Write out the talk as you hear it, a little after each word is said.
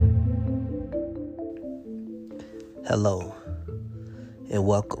Hello and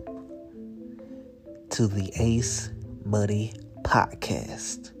welcome to the Ace Money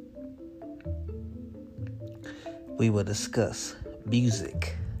Podcast. We will discuss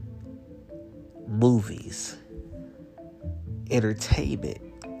music, movies, entertainment,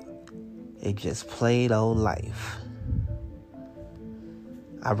 and just plain old life.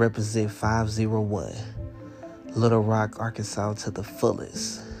 I represent 501 Little Rock, Arkansas to the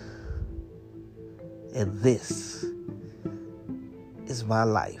fullest. And this is my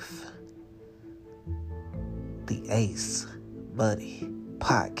life. The Ace Money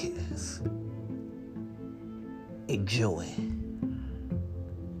Podcast. Enjoy.